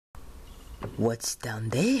What's down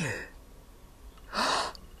there?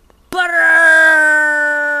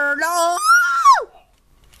 Butter! No!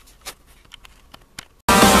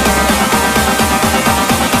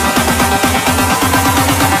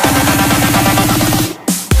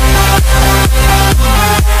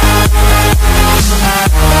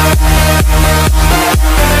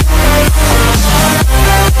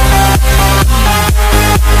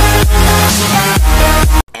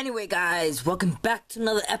 Anyway guys, welcome back to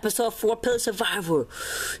another episode of 4 Pillar Survivor.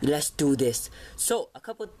 Let's do this. So, a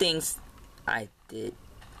couple things I did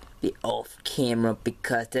be off camera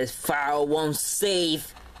because this file won't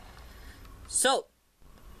save. So,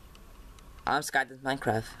 I'm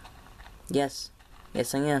skydoesminecraft. Yes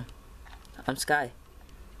I am. I'm Sky.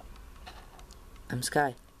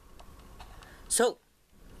 So,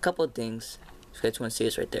 a couple things. You guys want to see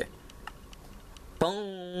this right there.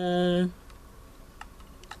 Boom.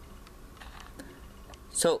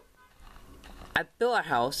 So, I built a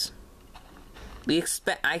house. I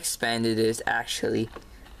expanded this actually.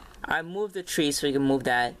 I moved the trees so you can move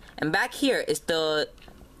that. And back here is the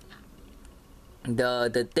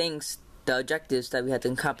things, the objectives that we had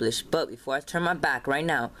to accomplish. But before I turn my back right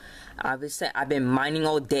now, I've been mining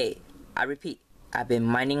all day. I repeat, I've been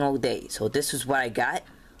mining all day. So this is what I got.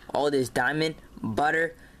 All this diamond,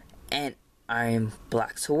 butter, and iron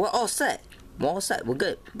block. So we're all set. We're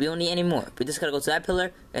good. We don't need any more. We just gotta go to that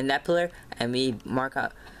pillar and that pillar and we mark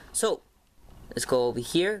out. So let's go over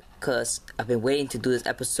here because I've been waiting to do this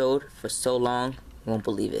episode for so long. You won't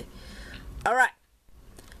believe it. Alright.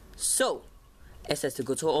 So it says to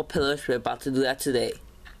go to all pillars. We're about to do that today.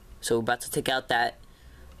 So we're about to take out that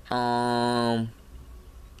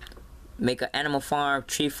make an animal farm,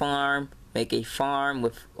 tree farm, make a farm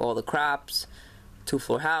with all the crops,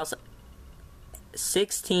 2-floor house,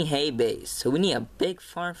 16 hay bays. So we need a big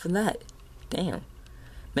farm for that. Damn.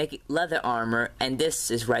 Make it leather armor, and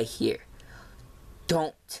this is right here.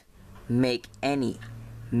 Don't make any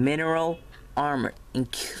mineral armor,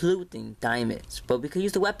 including diamonds. But we could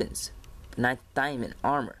use the weapons, but not diamond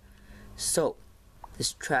armor. So,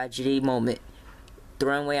 this tragedy moment,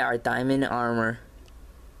 throwing away our diamond armor,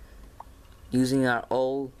 using our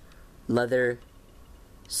old leather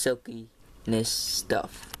silkiness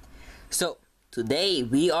stuff. So, today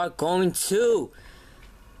we are going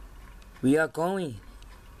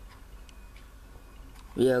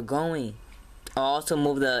I'll also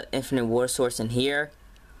move the infinite war source in here.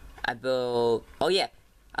 I built, oh yeah,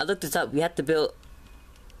 I looked this up. We have to go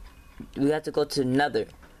to Nether.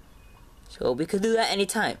 So we could do that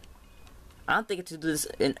anytime. I don't think it's to do this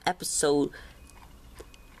in episode,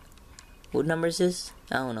 what number is this?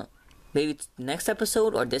 I don't know. Maybe it's next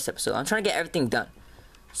episode or this episode. I'm trying to get everything done.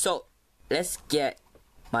 So let's get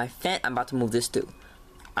my fence. I'm about to move this too.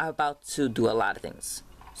 I'm about to do a lot of things.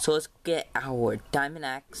 So let's get our diamond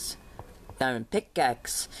axe, diamond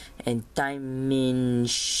pickaxe, and diamond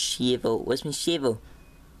shovel. What's my shovel?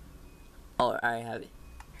 Oh, I have it.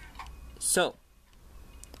 So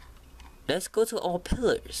let's go to all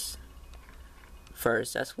pillars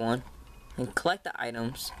first. That's one, and collect the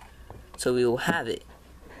items so we will have it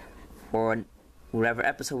for whatever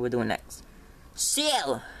episode we're doing next.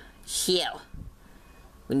 Shell.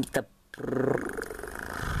 We need the dirt.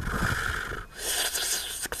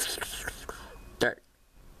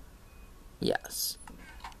 Yes.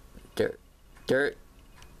 Dirt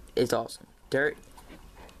is awesome. Dirt,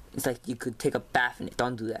 it's like you could take a bath in it.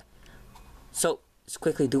 Don't do that. So let's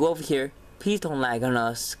quickly do over here. Please don't lag on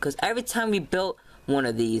us, because every time we built one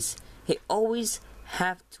of these, it always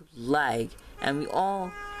have to lag, and we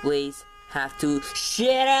always have to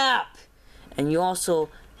shut up. And you also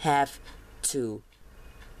have to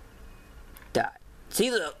die. See,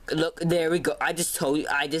 look, there we go. I just told you.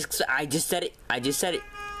 I just said it.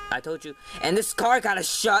 I told you. And this car gotta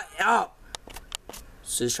shut up.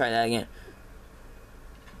 So let's try that again.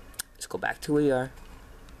 Let's go back to where we are.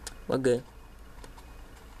 We're good.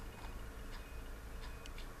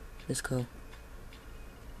 Let's go.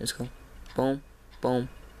 Boom, boom,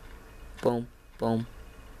 boom, boom,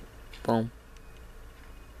 boom.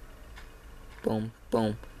 Boom,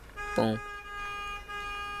 boom, boom.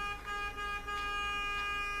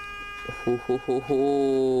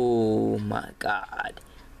 Oh my god.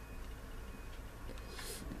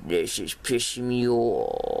 This is pissing me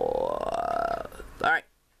off. Alright.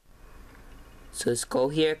 So let's go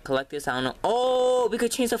here, collect this. I don't know. Oh, we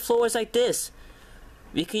could change the floors like this.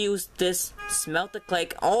 We could use this, smelt the clay.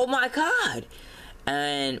 Oh my god.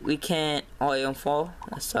 And we can't. Oh, it don't fall.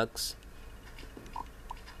 That sucks.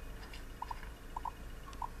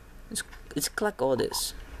 Let's collect all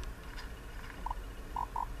this.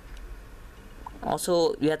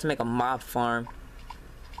 Also, you have to make a mob farm.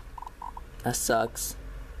 That sucks.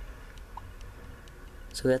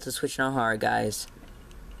 So we have to switch on hard, guys.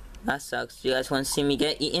 That sucks. Do you guys want to see me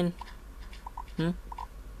get eaten?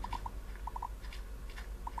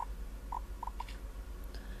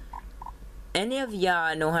 Any of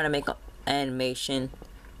y'all know how to make an animation?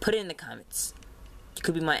 Put it in the comments. You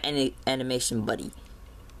could be my animation buddy.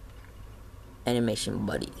 Animation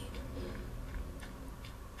buddy.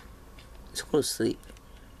 Let's go to sleep.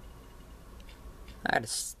 I got a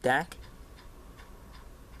stack.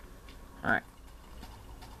 Alright.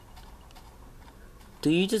 Do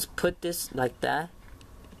you just put this like that?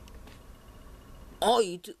 Oh,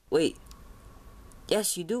 you do. Wait.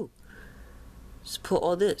 Yes, you do. Just put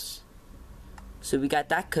all this. So we got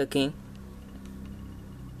that cooking.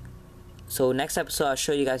 So next episode I'll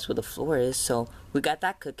show you guys where the floor is. So we got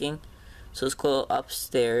that cooking. So let's go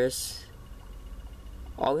upstairs.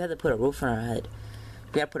 Oh, we have to put a roof on our head.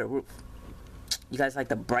 We gotta put a roof. You guys like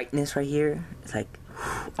the brightness right here? It's like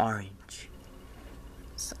orange.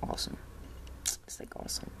 It's awesome. It's like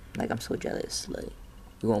awesome. Like I'm so jealous. Like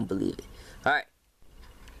you won't believe it. Alright.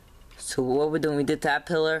 So what we're doing, we did that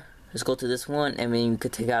pillar. Let's go to this one and then we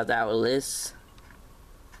could take out our list.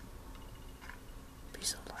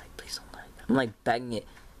 Please don't lag, please don't lag. I'm like begging it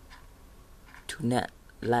to not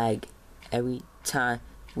lag every time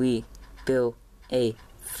we build a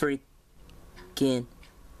freaking.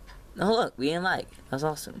 Oh look, we didn't lag. That's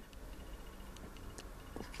awesome.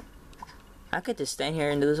 I could just stand here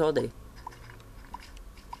and do this all day.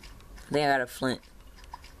 I think I got a flint.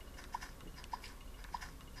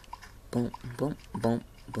 Boom, boom, boom,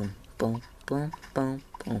 boom, boom, boom, boom,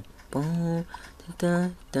 boom, boom.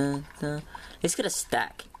 Dun, dun, dun. Let's get a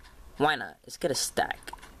stack. Why not? Let's get a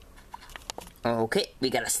stack. Okay, we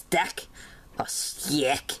got a stack. A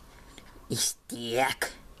stack. A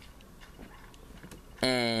stack.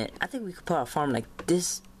 And I think we could put our farm like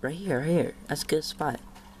this right here, right here. That's a good spot.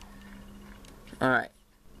 Alright.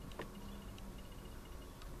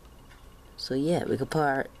 So yeah, we could put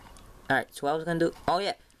our... Alright, so what I was gonna do... Oh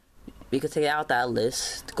yeah. We could take out that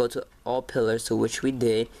list to go to all pillars, to which we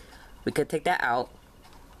did. We could take that out.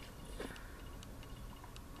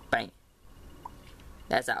 Bang.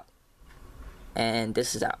 That's out. And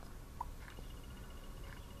this is out.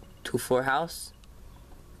 2-4 house.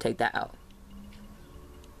 Take that out.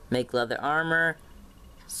 Make leather armor.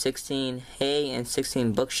 16 hay and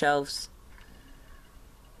 16 bookshelves.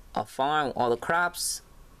 A farm, all the crops.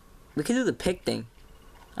 We can do the pig thing.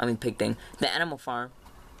 The animal farm.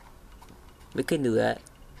 We can do that.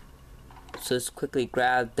 So let's quickly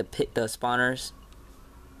grab the spawners.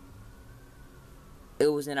 It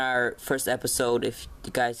was in our first episode. If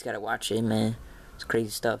you guys gotta watch it, man, it's crazy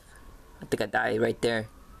stuff. I think I died right there.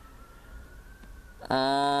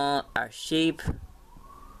 Our sheep.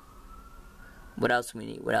 What else we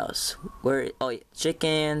need? What else? Oh yeah,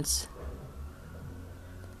 chickens.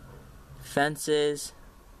 Fences.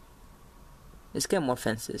 Let's get more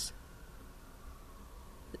fences.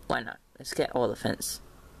 Why not? Let's get all the fence.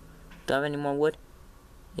 Do I have any more wood?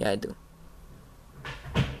 Yeah, I do.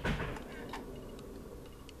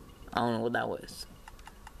 I don't know what that was.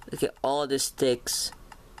 Let's get all the sticks.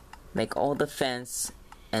 Make all the fence.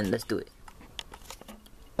 And let's do it.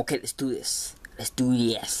 Okay, let's do this. Let's do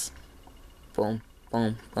this. Boom,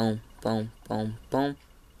 boom, boom, boom, boom, boom.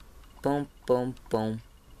 Boom, boom, boom.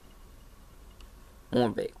 More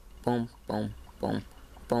big. Boom, boom, boom,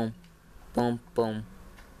 boom, boom, boom.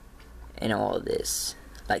 And all this.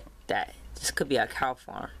 Like that. This could be a cow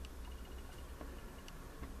farm.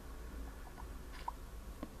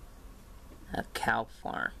 A cow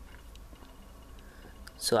farm.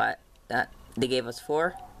 So they gave us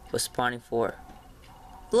 4. We're spawning 4.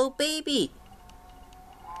 Little baby!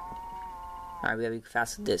 Alright, we gotta be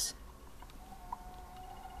fast with this.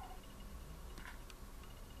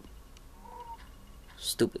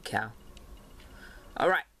 Stupid cow.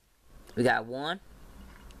 Alright. We got 1.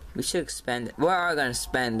 We should expand it. We are gonna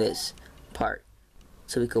expand this part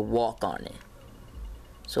so we could walk on it.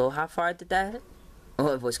 So how far did that hit?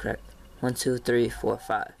 Oh, it was correct. 1, 2, 3, 4,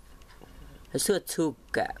 5. Let's do a 2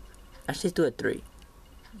 gap. Actually, let's do a 3.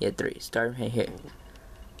 Yeah, 3. Start right here.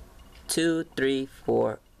 2, 3,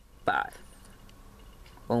 4, 5.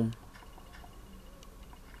 Boom.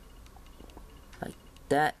 Like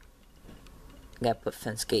that. Gotta put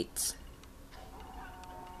fence gates.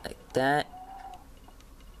 Like that.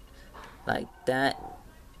 Like that.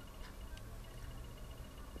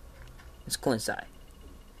 Let's go inside.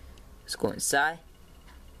 Let's go inside.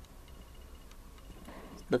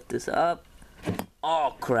 Lift this up.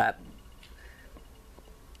 Oh crap.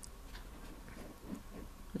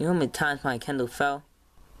 You know how many times my candle fell?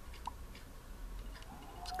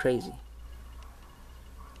 It's crazy.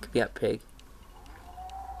 Could be a pig.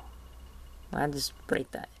 Why'd I just break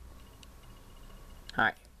that?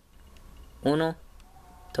 Alright. Uno,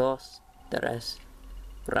 dos, tres,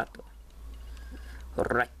 rato.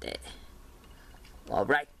 Alright.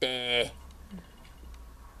 Alright.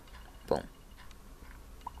 Boom.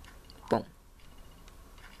 Boom.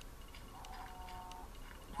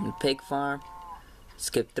 Pig farm.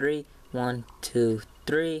 Skip 3. 1, 2,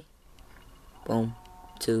 3. Boom.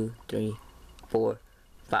 2, 3, 4,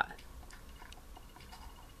 5.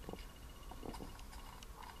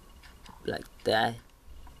 Like that.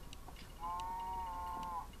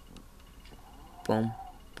 Boom.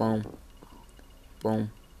 Boom.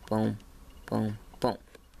 Boom. Boom. Boom. Boom.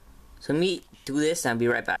 So me do this and I'll be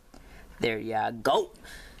right back. There ya go.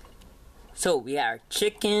 So we got our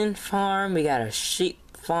chicken farm, we got our sheep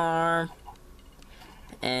farm,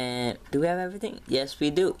 and do we have everything? Yes,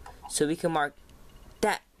 we do. So we can mark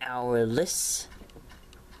that our list.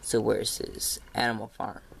 So where's this animal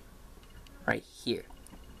farm? Right here.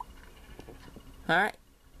 Alright.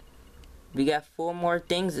 We got 4 more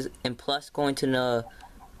things, and plus going to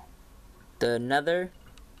the nether.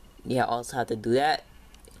 Yeah, also have to do that.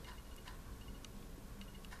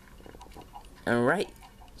 Alright.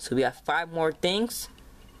 So we have 5 more things.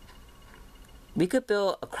 We could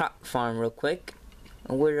build a crop farm real quick.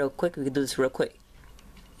 And we're real quick, we can do this real quick.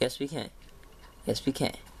 Yes, we can. Yes, we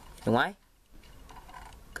can. And why?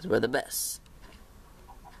 Because we're the best.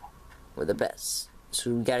 We're the best. So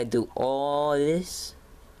we gotta do all this.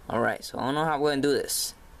 Alright, so I don't know how we're gonna do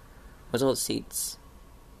this. What's all the seeds?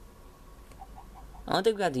 I don't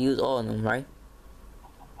think we have to use all of them, right?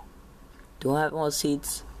 Do I have all the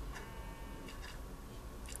seeds?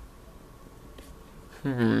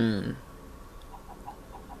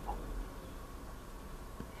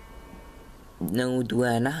 No, do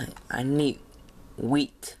I not? I need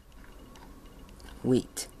wheat.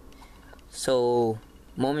 Wheat. So,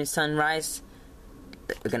 moment sunrise,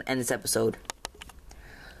 we're gonna end this episode.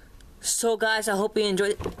 So guys, I hope you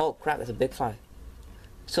enjoyed it. Oh crap, that's a big fly.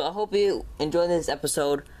 So I hope you enjoyed this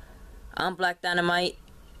episode. I'm Black Dynamite,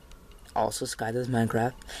 also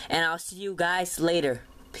Skydoesminecraft, and I'll see you guys later.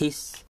 Peace.